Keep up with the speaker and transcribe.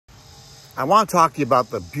I want to talk to you about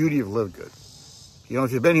the beauty of LiveGood. You know,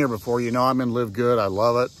 if you've been here before, you know I'm in LiveGood. I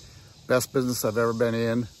love it. Best business I've ever been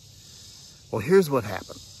in. Well, here's what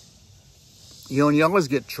happened. You know, and you always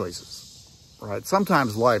get choices, right?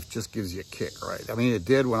 Sometimes life just gives you a kick, right? I mean, it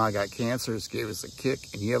did when I got cancer. It gave us a kick,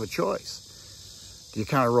 and you have a choice. Do you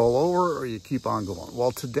kind of roll over or you keep on going?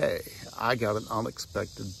 Well, today I got an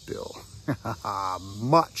unexpected bill.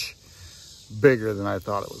 Much bigger than I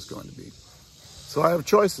thought it was going to be. So I have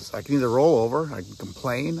choices. I can either roll over, I can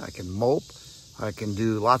complain, I can mope, I can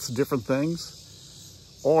do lots of different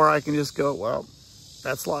things, or I can just go, well,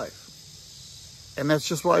 that's life. And that's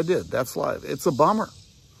just what I did. That's life. It's a bummer.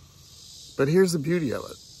 But here's the beauty of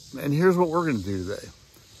it. And here's what we're going to do today.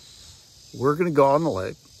 We're going to go on the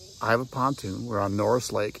lake. I have a pontoon. We're on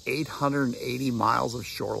Norris Lake, 880 miles of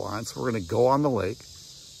shoreline. So we're going to go on the lake,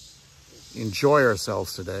 enjoy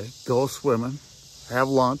ourselves today, go swimming, have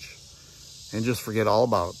lunch, and just forget all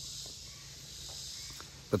about it.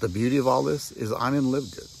 But the beauty of all this is I'm in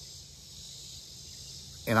LiveGood.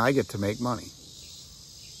 And I get to make money.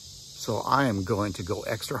 So I am going to go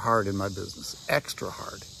extra hard in my business, extra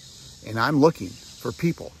hard. And I'm looking for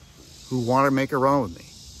people who want to make a run with me.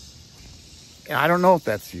 And I don't know if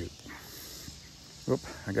that's you. Whoop,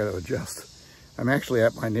 I got to adjust. I'm actually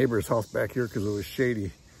at my neighbor's house back here because it was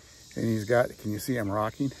shady. And he's got, can you see I'm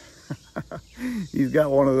rocking? He's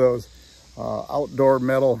got one of those outdoor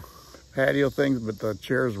metal patio things, but the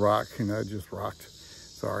chairs rock, and I just rocked.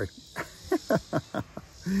 Sorry.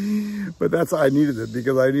 But that's, I needed it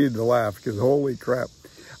because I needed to laugh because holy crap.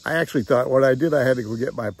 I actually thought what I did, I had to go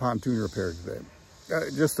get my pontoon repaired today.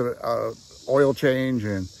 Just a oil change,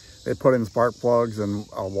 and they put in spark plugs and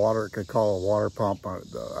a water, could call a water pump. I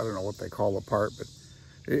don't know what they call the part, but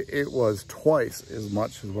it was twice as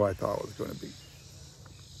much as what I thought it was going to be.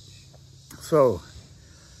 So,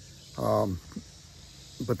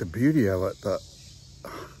 but the beauty of it,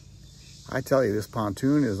 I tell you, this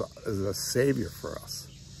pontoon is a savior for us.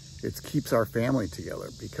 It keeps our family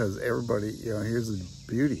together because everybody, you know, here's the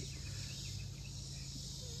beauty.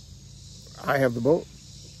 I have the boat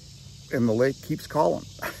and the lake keeps calling.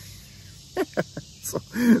 So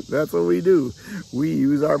that's what we do. We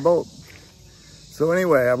use our boat. So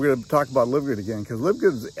anyway, I'm going to talk about LiveGood again because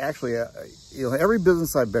LiveGood is actually, you know, every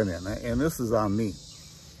business I've been in, and this is on me,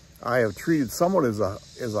 I have treated somewhat as a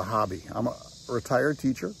hobby. I'm a retired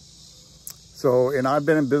teacher. So, and I've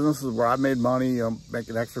been in businesses where I've made money, you know, make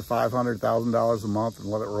an extra $500,000 a month and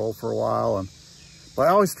let it roll for a while. But I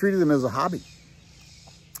always treated them as a hobby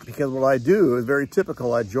because what I do is very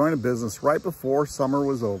typical. I join a business right before summer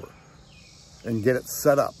was over and get it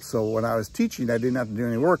set up. So when I was teaching, I didn't have to do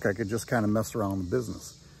any work. I could just kind of mess around with the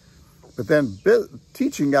business. But then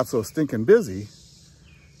teaching got so stinking busy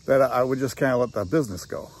that I would just kind of let the business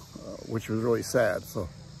go, which was really sad. So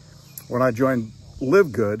when I joined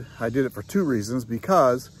LiveGood, I did it for two reasons,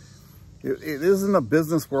 because it isn't a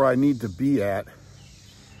business where I need to be at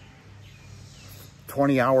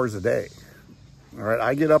 20 hours a day. All right,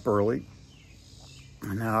 I get up early.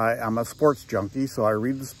 Now I'm a sports junkie, so I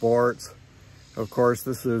read the sports. Of course,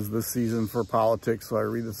 this is the season for politics, so I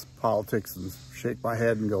read the politics and shake my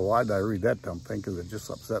head and go, why did I read that dumb thing? Because it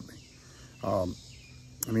just upset me. I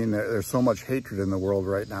mean, there's so much hatred in the world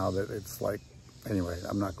right now that it's like, anyway,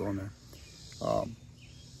 I'm not going there.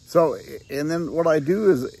 So, and then what I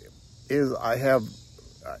do is I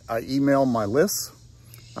email my lists.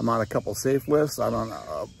 I'm on a couple safe lists. I'm on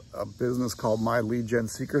a business called My Lead Gen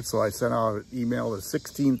Secrets. So I sent out an email to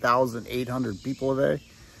 16,800 people a day.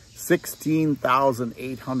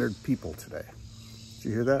 16,800 people today. Did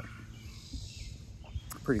you hear that?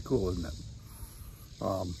 Pretty cool, isn't it?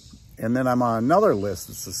 And then I'm on another list.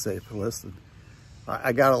 It's a safe list. And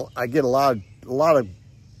I get a lot of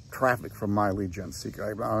traffic from My Lead Gen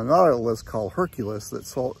Secret. I'm on another list called Hercules that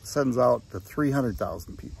sends out to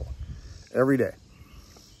 300,000 people every day.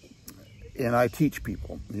 And I teach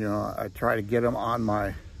people. You know, I try to get them on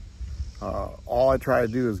my. All I try to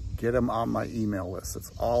do is get them on my email list.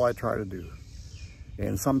 That's all I try to do.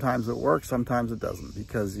 And sometimes it works, sometimes it doesn't,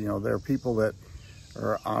 because, you know, there are people that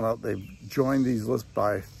are on they've joined these lists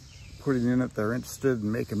by putting in that they're interested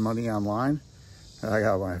in making money online. And I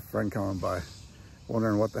got my friend coming by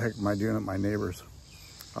wondering what the heck am I doing at my neighbor's.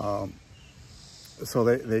 So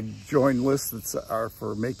they join lists that are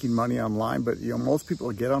for making money online, but, you know, most people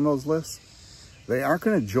that get on those lists, they aren't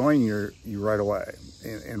going to join you right away.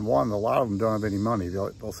 And one, a lot of them don't have any money.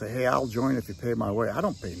 They'll say, hey, I'll join if you pay my way. I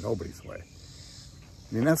don't pay nobody's way.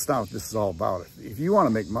 I mean, that's not what this is all about. If you want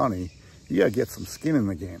to make money, you got to get some skin in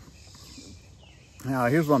the game. Now,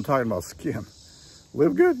 here's what I'm talking about, skin.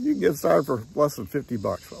 LiveGood, you can get started for less than 50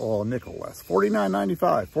 bucks. Oh, a nickel less.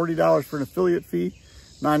 $49.95. $40 for an affiliate fee.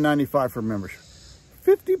 $9.95 for membership.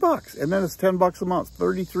 50 bucks. And then it's 10 bucks a month.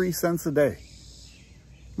 33 cents a day.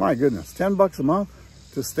 My goodness, 10 bucks a month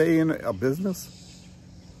to stay in a business.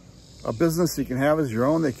 A business you can have as your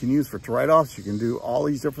own, they can use for write-offs. You can do all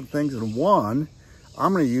these different things. And one,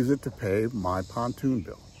 I'm going to use it to pay my pontoon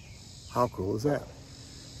bill. How cool is that?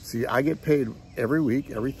 See, I get paid every week.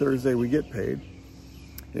 Every Thursday we get paid.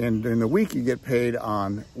 And in the week you get paid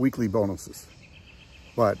on weekly bonuses.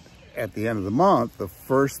 But at the end of the month, the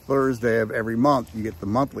first Thursday of every month, you get the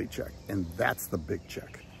monthly check. And that's the big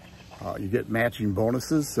check. You get matching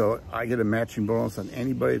bonuses. So I get a matching bonus on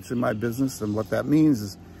anybody that's in my business. And what that means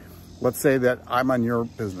is, let's say that I'm on your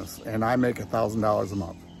business and I make $1,000 a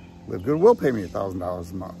month. LiveGood will pay me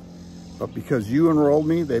 $1,000 a month. But because you enrolled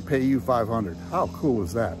me, they pay you $500. How cool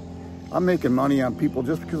is that? I'm making money on people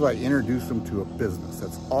just because I introduce them to a business.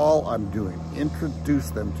 That's all I'm doing.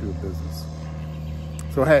 Introduce them to a business.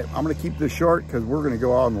 So hey, I'm gonna keep this short because we're gonna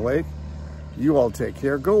go out on the lake. You all take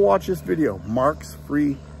care. Go watch this video,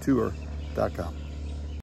 marksfreetour.com.